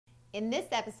In this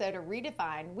episode of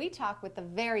reDefine, we talk with the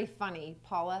very funny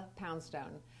Paula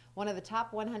Poundstone, one of the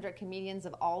top 100 comedians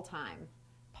of all time.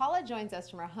 Paula joins us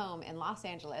from her home in Los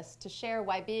Angeles to share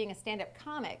why being a stand-up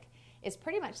comic is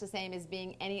pretty much the same as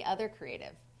being any other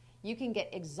creative. You can get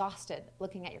exhausted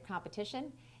looking at your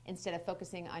competition instead of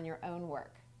focusing on your own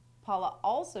work. Paula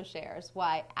also shares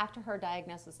why, after her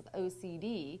diagnosis of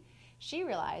OCD, she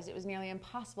realized it was nearly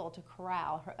impossible to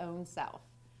corral her own self,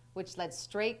 which led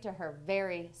straight to her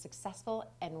very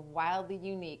successful and wildly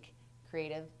unique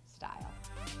creative style.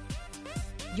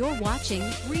 You're watching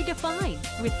reDefine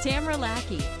with Tamara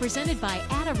Lackey, presented by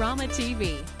Adorama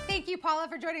TV. Thank you, Paula,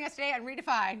 for joining us today on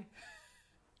reDefine.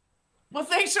 Well,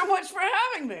 thanks so much for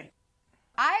having me.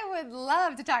 I would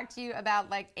love to talk to you about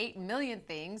like 8 million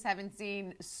things. Haven't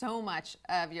seen so much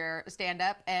of your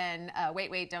stand-up and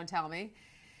wait, don't tell me.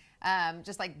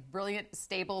 Just like brilliant,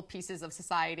 stable pieces of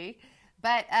society.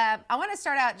 But I want to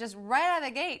start out just right out of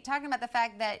the gate talking about the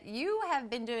fact that you have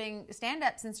been doing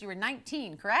stand-up since you were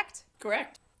 19, correct?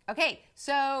 Correct. Okay,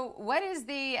 so what is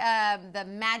the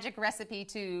magic recipe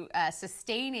to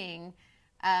sustaining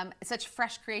such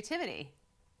fresh creativity?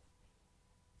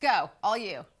 Go, all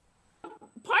you.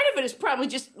 Part of it is probably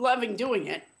just loving doing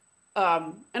it,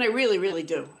 and I really, really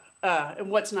do.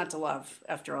 And what's not to love,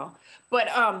 after all? But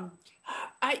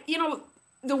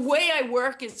the way I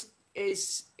work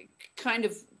is kind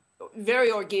of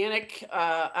very organic.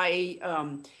 I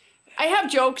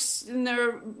have jokes, and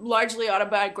they're largely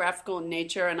autobiographical in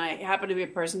nature, and I happen to be a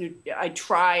person who I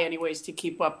try anyways to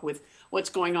keep up with what's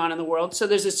going on in the world. So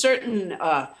there's a certain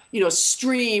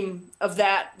stream of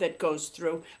that goes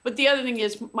through. But the other thing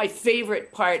is, my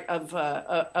favorite part of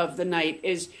the night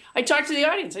is I talk to the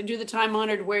audience. I do the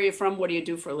time-honored, where are you from, what do you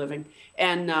do for a living?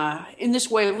 And in this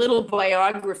way, little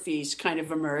biographies kind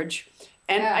of emerge,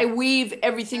 and I weave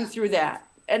everything through that.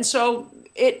 And so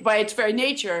it, by its very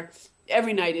nature,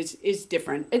 every night is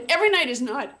different. And every night is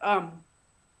not,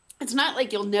 it's not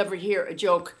like you'll never hear a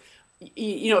joke.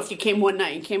 If you came one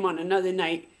night and came on another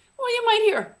night, well, you might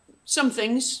hear some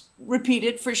things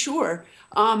repeated for sure.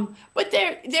 But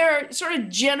they're sort of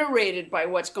generated by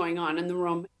what's going on in the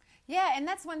room. Yeah, and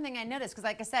that's one thing I noticed, because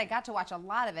like I said, I got to watch a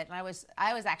lot of it, and I was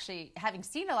actually, having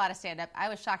seen a lot of stand-up, I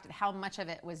was shocked at how much of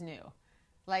it was new.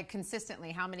 Like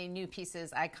consistently, how many new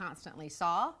pieces I constantly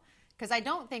saw. Because I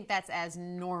don't think that's as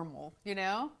normal, you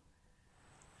know?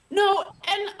 No,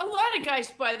 and a lot of guys,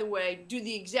 by the way, do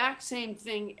the exact same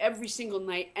thing every single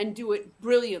night and do it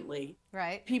brilliantly.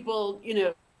 Right. People,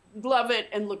 love it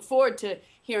and look forward to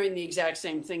hearing the exact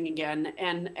same thing again.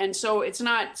 And so it's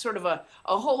not sort of a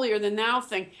holier than thou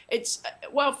thing. It's,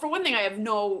 well, for one thing, I have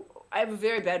a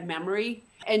very bad memory.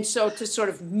 And so to sort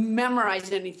of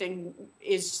memorize anything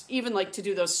is even like to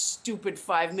do those stupid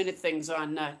 5-minute things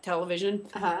on television.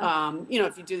 Uh-huh.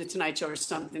 If you do the Tonight Show or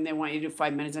something, they want you to do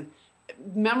 5 minutes. And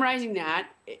memorizing that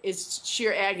is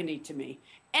sheer agony to me.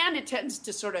 And it tends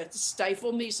to sort of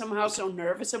stifle me somehow, so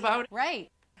nervous about it. Right.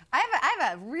 I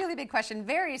have a really big question,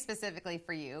 very specifically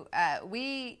for you.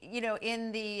 We,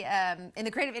 in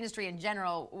the creative industry in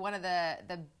general, one of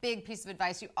the big pieces of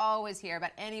advice you always hear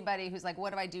about anybody who's like,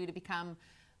 what do I do to become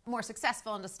more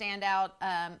successful and to stand out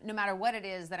no matter what it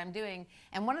is that I'm doing?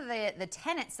 And one of the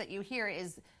tenets that you hear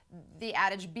is the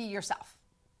adage, be yourself.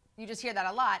 You just hear that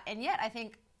a lot. And yet I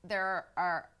think there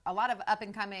are a lot of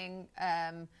up-and-coming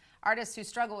artists who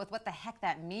struggle with what the heck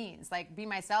that means. Like, be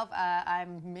myself,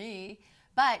 I'm me.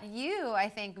 But you, I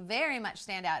think, very much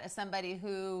stand out as somebody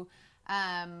who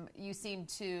you seem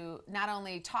to not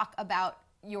only talk about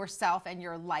yourself and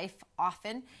your life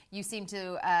often, you seem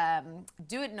to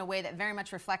do it in a way that very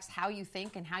much reflects how you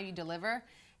think and how you deliver.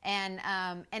 And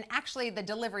actually the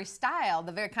delivery style,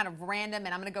 the very kind of random,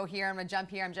 and I'm going to go here, I'm going to jump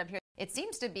here, I'm jump here, it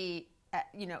seems to be,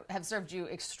 have served you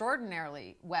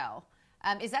extraordinarily well.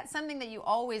 Is that something that you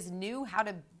always knew how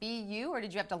to be you, or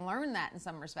did you have to learn that in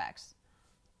some respects?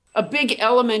 A big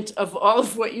element of all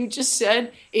of what you just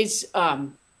said is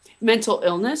mental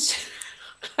illness.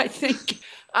 I think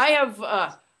I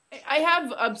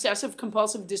have obsessive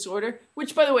compulsive disorder,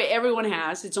 which, by the way, everyone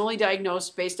has. It's only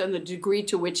diagnosed based on the degree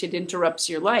to which it interrupts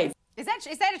your life. Is that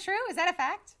true? Is that a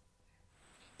fact?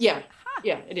 Yeah,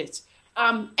 yeah, it is.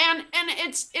 And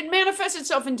it manifests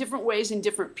itself in different ways in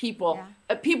different people.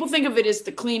 Yeah. People think of it as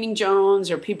the cleaning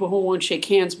Jones, or people who won't shake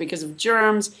hands because of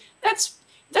germs.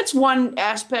 That's one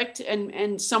aspect,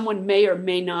 and someone may or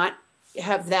may not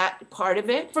have that part of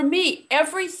it. For me,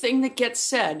 everything that gets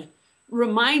said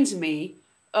reminds me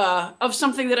of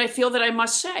something that I feel that I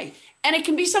must say. And it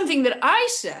can be something that I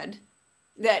said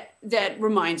that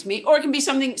reminds me, or it can be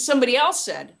something somebody else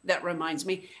said that reminds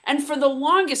me. And for the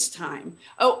longest time,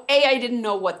 I didn't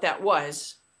know what that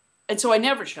was. And so I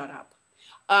never shut up.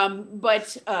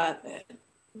 But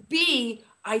B,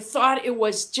 I thought it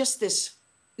was just this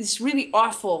really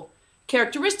awful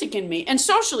characteristic in me. And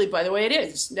socially, by the way, it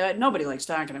is. Nobody likes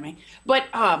talking to me. But,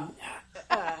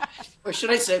 or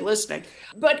should I say listening?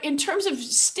 But in terms of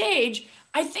stage,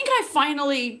 I think I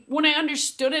finally, when I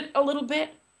understood it a little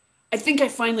bit, I think I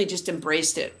finally just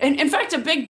embraced it. And in fact, a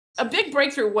big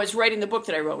breakthrough was writing the book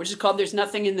that I wrote, which is called "There's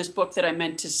Nothing in This Book That I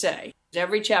Meant to Say."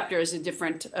 Every chapter is a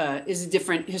different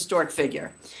historic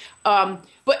figure.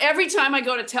 But every time I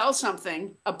go to tell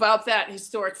something about that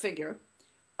historic figure,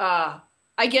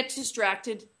 I get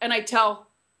distracted and I tell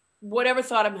whatever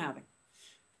thought I'm having.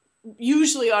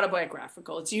 Usually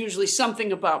autobiographical. It's usually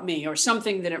something about me or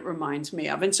something that it reminds me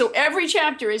of. And so every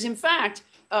chapter is, in fact,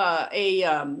 a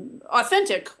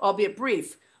authentic, albeit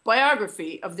brief,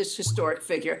 biography of this historic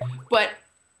figure. But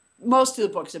most of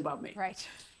the book's about me. Right.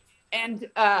 And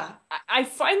I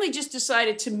finally just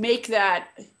decided to make that,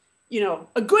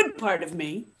 a good part of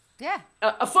me. Yeah.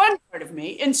 A fun part of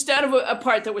me instead of a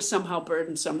part that was somehow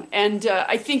burdensome. And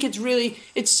I think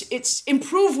it's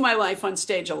improved my life on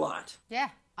stage a lot. Yeah.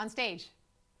 On stage.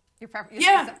 You're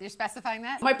specifying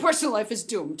that? My personal life is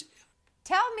doomed.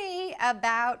 Tell me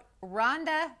about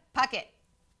Rhonda Puckett.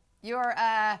 You're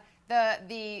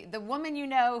the woman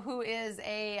who is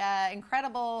a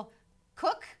incredible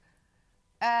cook,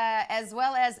 as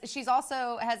well as she's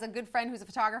also has a good friend who's a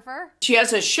photographer. She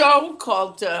has a show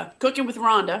called Cooking with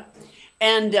Rhonda,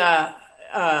 and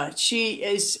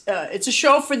it's a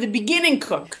show for the beginning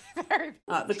cook,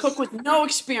 the cook with no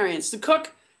experience, the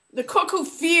cook who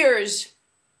fears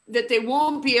that they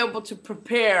won't be able to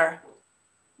prepare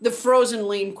the frozen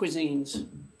lean cuisines.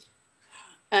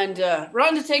 And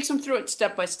Rhonda takes them through it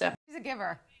step by step. She's a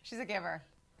giver.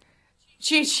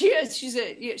 She is.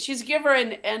 She's a giver,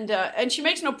 and she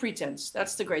makes no pretense.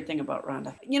 That's the great thing about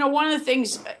Rhonda. One of the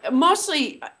things,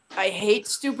 mostly I hate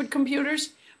stupid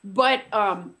computers, but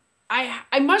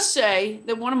I must say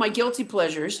that one of my guilty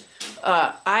pleasures,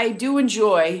 I do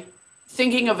enjoy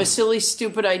thinking of a silly,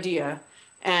 stupid idea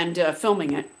and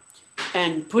filming it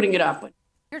and putting it up.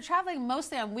 You're traveling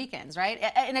mostly on weekends, right?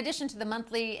 In addition to the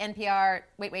monthly NPR,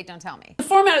 wait, don't tell me. The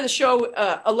format of the show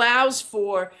allows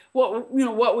for what we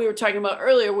were talking about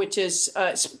earlier, which is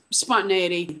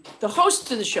spontaneity. The host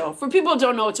of the show, for people who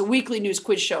don't know, it's a weekly news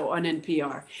quiz show on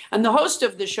NPR. And the host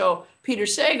of the show, Peter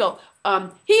Sagal,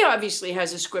 he obviously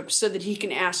has a script so that he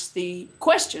can ask the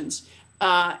questions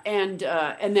and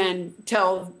then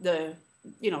tell the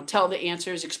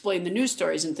answers, explain the news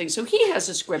stories and things. So he has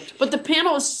a script, but the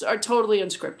panelists are totally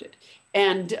unscripted.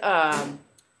 And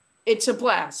it's a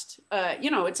blast.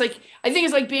 It's like, I think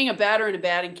it's like being a batter in a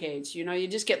batting cage. You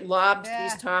just get lobbed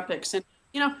these topics. And,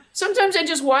 sometimes I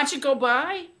just watch it go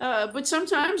by, but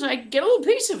sometimes I get a little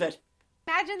piece of it.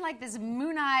 Imagine like this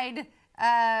moon-eyed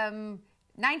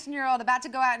 19-year-old about to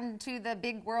go out into the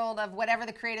big world of whatever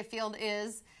the creative field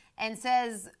is and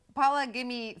says, Paula, give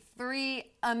me 3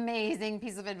 amazing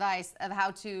pieces of advice of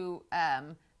how to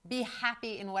be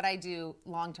happy in what I do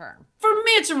long term. For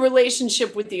me, it's a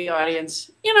relationship with the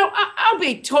audience. I'll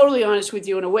be totally honest with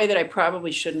you in a way that I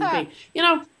probably shouldn't be.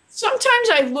 Sometimes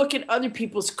I look at other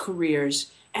people's careers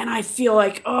and I feel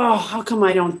like, oh, how come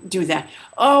I don't do that?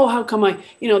 Oh, how come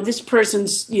this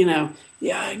person's,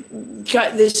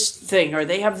 got this thing, or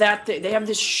they have that thing, they have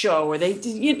this show, or they,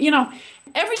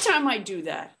 every time I do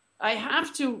that, I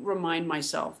have to remind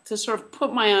myself to sort of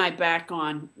put my eye back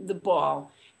on the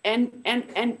ball and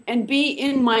be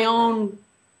in my own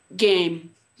game,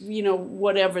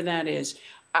 whatever that is.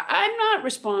 I'm not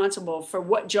responsible for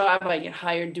what job I get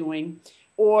hired doing,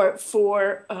 or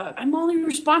for, I'm only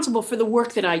responsible for the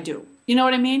work that I do. You know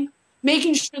what I mean?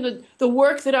 Making sure that the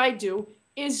work that I do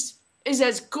is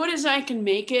as good as I can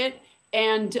make it,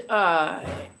 and that,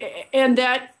 and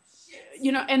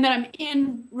that I'm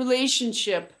in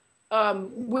relationship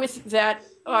with that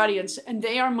audience, and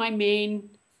they are my main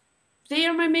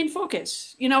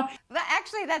focus.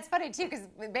 Actually, that's funny too, because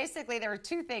basically there were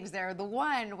 2 things there. The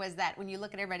one was that when you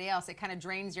look at everybody else, it kind of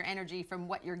drains your energy from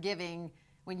what you're giving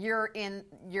when you're in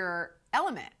your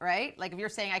element, right? Like if you're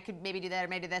saying I could maybe do that or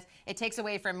maybe do this, it takes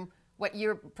away from what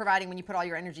you're providing when you put all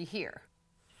your energy here.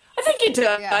 I think it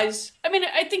does. Yeah.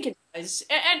 I think it does.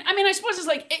 And I suppose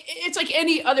it's like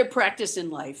any other practice in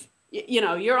life.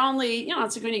 You're only,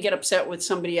 it's like when you get upset with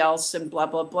somebody else and blah,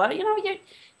 blah, blah, you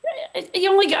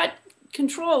only got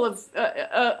control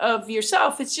of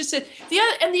yourself. It's just that the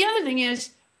other thing is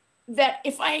that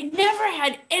if I never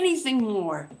had anything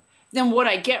more than what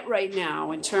I get right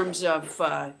now in terms of,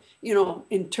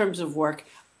 work,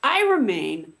 I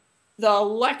remain the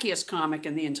luckiest comic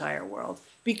in the entire world,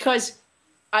 because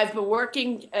I've been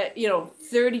working,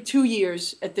 32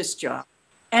 years at this job.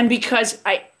 And because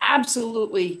I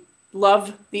absolutely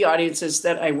love the audiences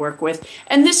that I work with.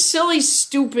 And this silly,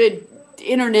 stupid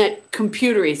internet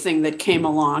computery thing that came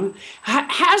along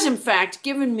has, in fact,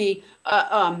 given me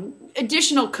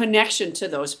additional connection to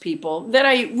those people that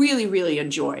I really, really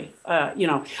enjoy.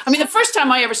 The first time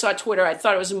I ever saw Twitter, I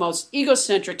thought it was the most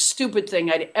egocentric, stupid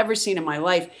thing I'd ever seen in my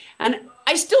life. And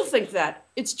I still think that.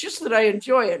 It's just that I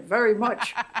enjoy it very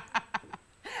much.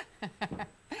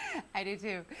 I do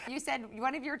too. You said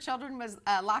one of your children was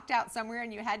locked out somewhere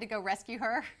and you had to go rescue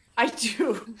her. I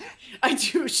do.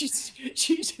 She's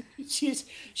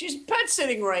pet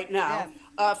sitting right now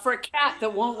for a cat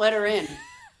that won't let her in.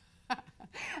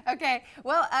 Okay.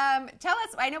 Well, tell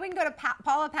us. I know we can go to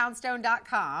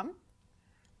paulapoundstone.com.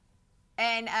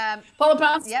 And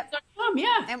PaulaPoundstone.com,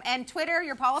 yeah. And Twitter,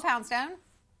 you're Paula Poundstone.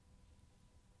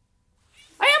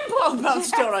 I am Paula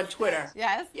Poundstone on Twitter.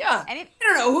 Yes. Yeah. I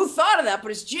don't know who thought of that,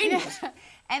 but it's genius.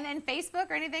 And then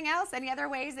Facebook or anything else? Any other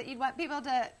ways that you'd want people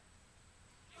to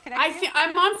connect?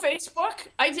 I'm on Facebook.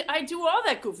 I do all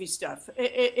that goofy stuff.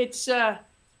 It's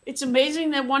amazing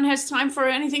that one has time for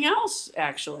anything else,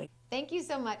 actually. Thank you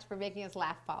so much for making us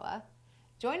laugh, Paula.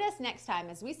 Join us next time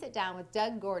as we sit down with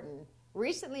Doug Gordon,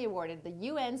 recently awarded the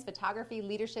UN's Photography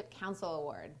Leadership Council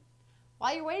Award.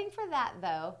 While you're waiting for that,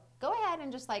 though, go ahead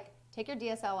and just take your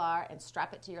DSLR and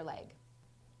strap it to your leg.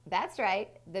 That's right,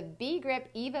 the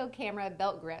B-Grip Evo camera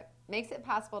belt grip makes it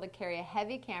possible to carry a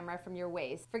heavy camera from your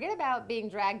waist. Forget about being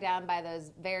dragged down by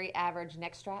those very average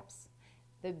neck straps.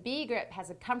 The B-Grip has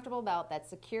a comfortable belt that's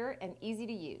secure and easy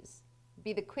to use.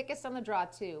 Be the quickest on the draw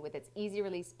too with its easy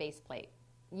release base plate.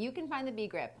 You can find the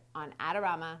B-Grip on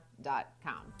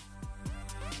Adorama.com.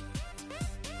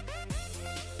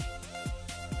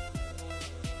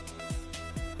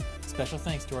 Special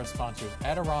thanks to our sponsors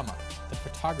Adorama, the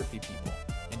photography people,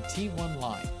 and T1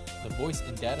 Line, the voice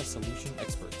and data solution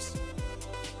experts.